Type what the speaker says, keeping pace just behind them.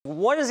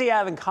what does he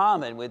have in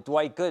common with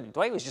Dwight Gooden?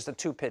 Dwight was just a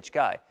two-pitch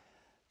guy.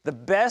 The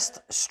best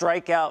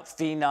strikeout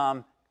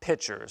phenom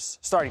pitchers,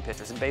 starting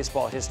pitchers in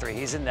baseball history,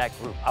 he's in that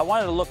group. I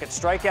wanted to look at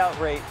strikeout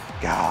rate,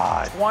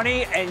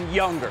 20 and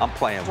younger. I'm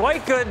playing.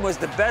 Dwight Gooden was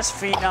the best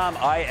phenom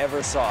I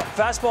ever saw.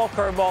 Fastball,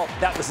 curveball,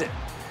 that was it.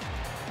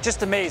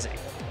 Just amazing.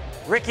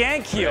 Rick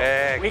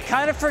Ankiel. We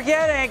kind of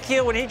forget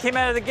Ankiel. When he came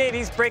out of the gate,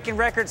 he's breaking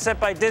records set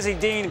by Dizzy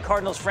Dean,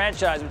 Cardinals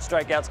franchise with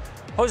strikeouts.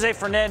 Jose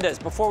Fernandez,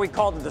 before we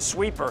called him the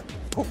sweeper,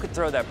 who could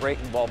throw that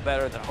breaking ball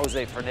better than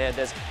Jose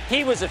Fernandez?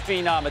 He was a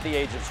phenom at the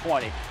age of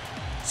 20.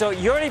 So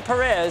Eury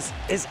Pérez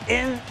is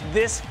in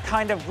this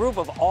kind of group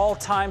of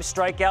all-time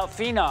strikeout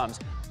phenoms.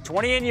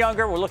 20 and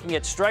younger, we're looking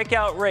at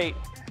strikeout rate.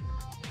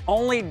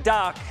 Only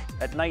Doc,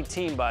 at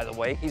 19, by the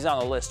way, he's on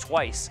the list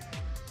twice,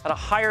 had a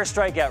higher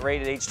strikeout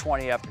rate at age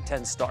 20 after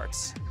 10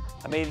 starts.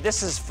 I mean,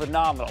 this is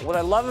phenomenal. What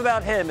I love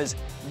about him is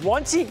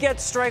once he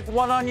gets strike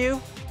one on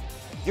you,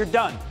 you're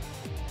done.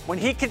 When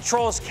he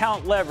controls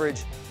count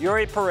leverage,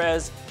 Eury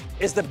Pérez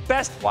is the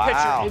best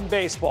pitcher in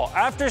baseball.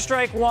 After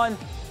strike one,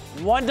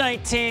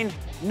 119.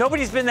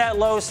 Nobody's been that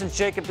low since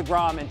Jacob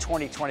deGrom in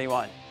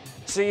 2021.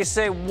 So you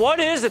say, what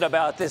is it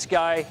about this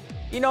guy?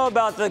 You know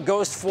about the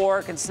ghost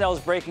fork and Snell's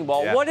breaking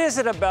ball. Yeah. What is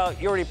it about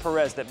Eury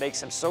Pérez that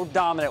makes him so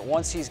dominant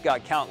once he's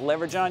got count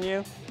leverage on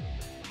you?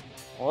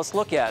 Well, let's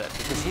look at it,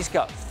 because he's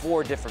got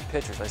 4 different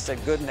pitchers. I said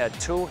Gooden had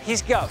 2.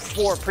 He's got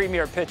 4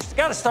 premier pitchers.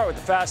 Got to start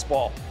with the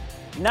fastball.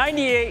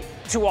 98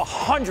 to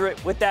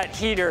 100 with that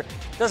heater.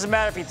 Doesn't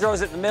matter if he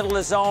throws it in the middle of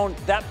the zone.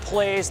 That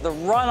plays. The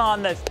run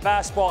on the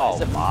fastball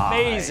is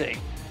amazing.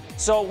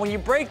 So when you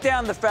break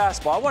down the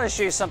fastball, I want to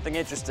show you something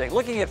interesting.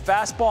 Looking at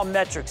fastball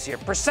metrics here,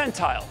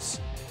 percentiles.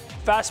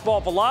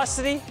 Fastball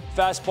velocity,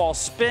 fastball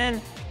spin,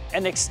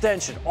 and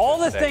extension. All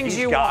the things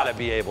you want. He's got to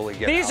be able to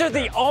get These out are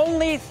the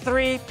only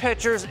 3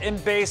 pitchers in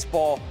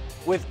baseball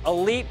with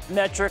elite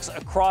metrics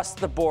across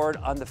the board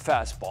on the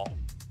fastball.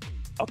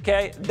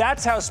 Okay,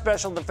 that's how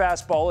special the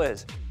fastball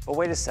is. But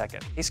wait a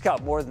second, he's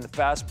got more than the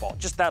fastball.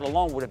 Just that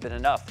alone would have been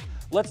enough.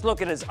 Let's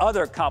look at his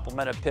other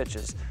complement of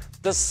pitches.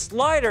 The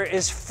slider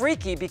is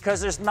freaky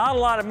because there's not a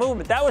lot of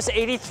movement. That was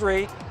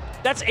 83.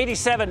 That's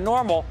 87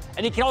 normal,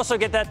 and he can also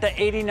get that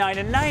to 89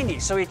 and 90,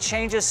 so he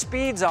changes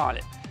speeds on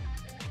it.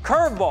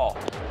 Curveball.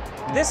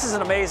 This is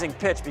an amazing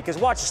pitch because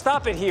watch,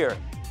 stop it here.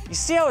 You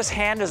see how his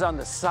hand is on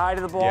the side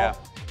of the ball? Yeah.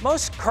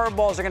 Most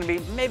curveballs are going to be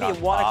maybe at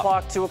 1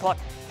 o'clock, 2 o'clock.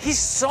 He's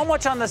so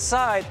much on the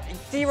side.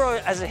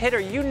 DeRo, as a hitter,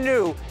 you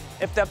knew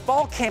if that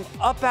ball came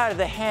up out of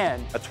the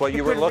hand, that's what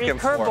you were looking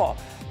for.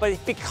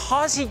 But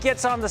because he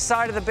gets on the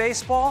side of the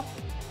baseball,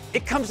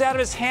 it comes out of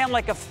his hand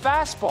like a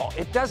fastball.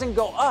 It doesn't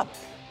go up.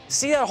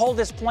 See that hold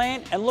is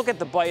playing? And look at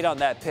the bite on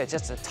that pitch.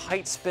 That's a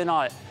tight spin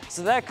on it.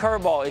 So that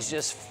curveball is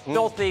just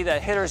filthy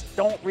that hitters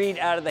don't read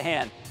out of the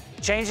hand.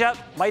 Changeup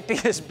might be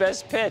his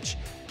best pitch.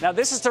 Now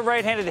this is to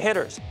right-handed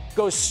hitters.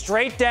 Goes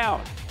straight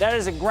down. That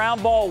is a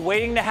ground ball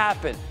waiting to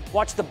happen.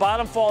 Watch the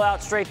bottom fall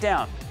out straight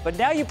down. But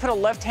now you put a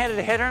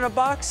left-handed hitter in a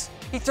box,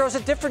 he throws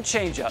a different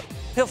changeup.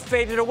 He'll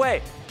fade it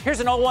away. Here's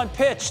an 0-1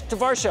 pitch to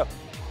Varsho.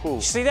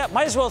 You see that?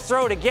 Might as well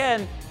throw it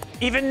again.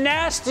 Even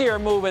nastier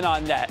movement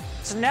on that.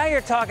 So now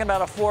you're talking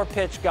about a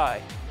 4-pitch guy.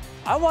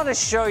 I want to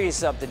show you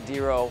something,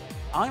 DeRo.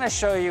 I'm going to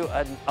show you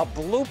a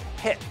bloop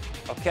hit,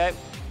 okay?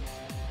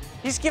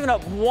 He's given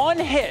up 1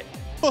 hit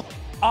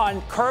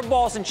on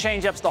curveballs and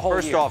changeups the whole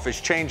year. First off, his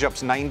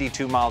changeup's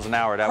 92 miles an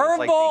hour. That was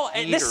like the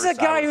heaters. This is a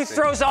guy who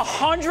throws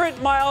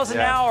 100 miles an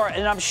hour,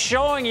 and I'm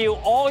showing you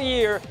all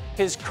year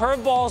his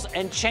curveballs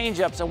and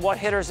changeups and what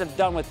hitters have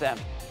done with them.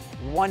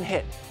 1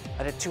 hit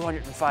out of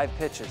 205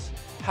 pitches.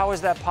 How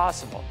is that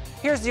possible?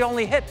 Here's the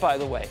only hit, by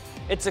the way.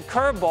 It's a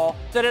curveball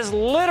that is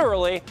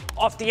literally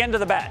off the end of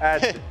the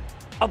bat.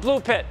 A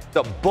bloop hit.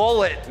 The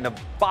bullet in the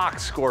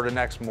box score the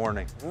next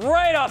morning.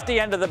 Right off the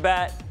end of the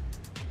bat.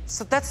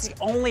 So that's the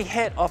only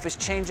hit off his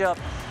changeup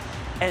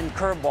and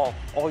curveball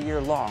all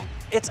year long.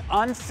 It's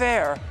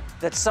unfair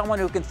that someone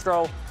who can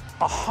throw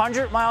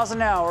 100 miles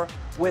an hour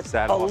with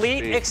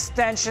elite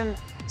extension,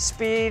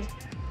 speed,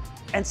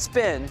 and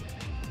spin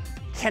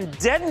can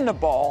deaden the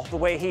ball the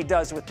way he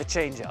does with the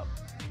changeup.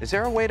 Is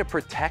there a way to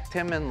protect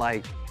him and,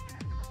 like,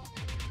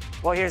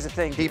 well, here's the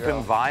thing, keep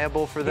him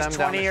viable for them down the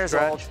stretch? He's 20 years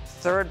old,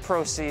 3rd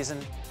pro season.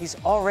 He's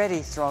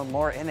already thrown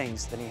more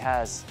innings than he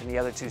has in the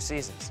other 2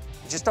 seasons.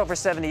 Just over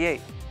 78.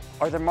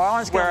 Are the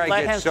Marlins going to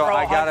let him throw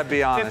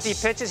 150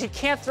 pitches? He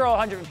can't throw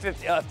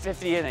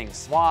 150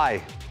 innings.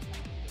 Why?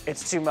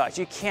 It's too much.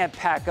 You can't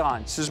pack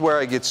on. This is where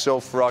I get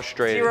so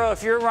frustrated. DeRo,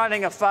 if you're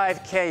running a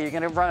 5K, you're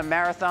going to run a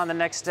marathon the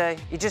next day?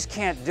 You just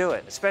can't do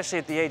it, especially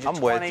at the age of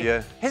 20. I'm with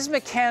you. His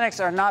mechanics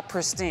are not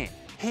pristine.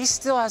 He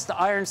still has to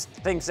iron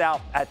things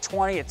out at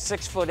 20, at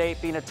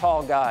 6'8", being a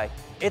tall guy.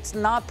 It's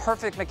not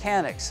perfect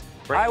mechanics.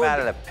 Bring him out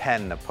of the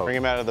pen, the post. Bring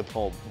him out of the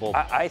bullpen.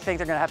 I think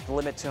they're going to have to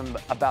limit to him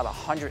about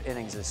 100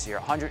 innings this year,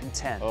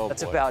 110. Oh,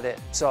 that's boy. about it.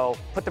 So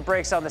put the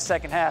brakes on the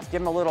second half.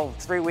 Give him a little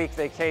 3-week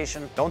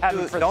vacation. Don't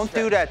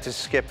do that to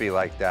Skippy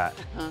like that.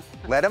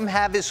 Let him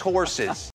have his horses.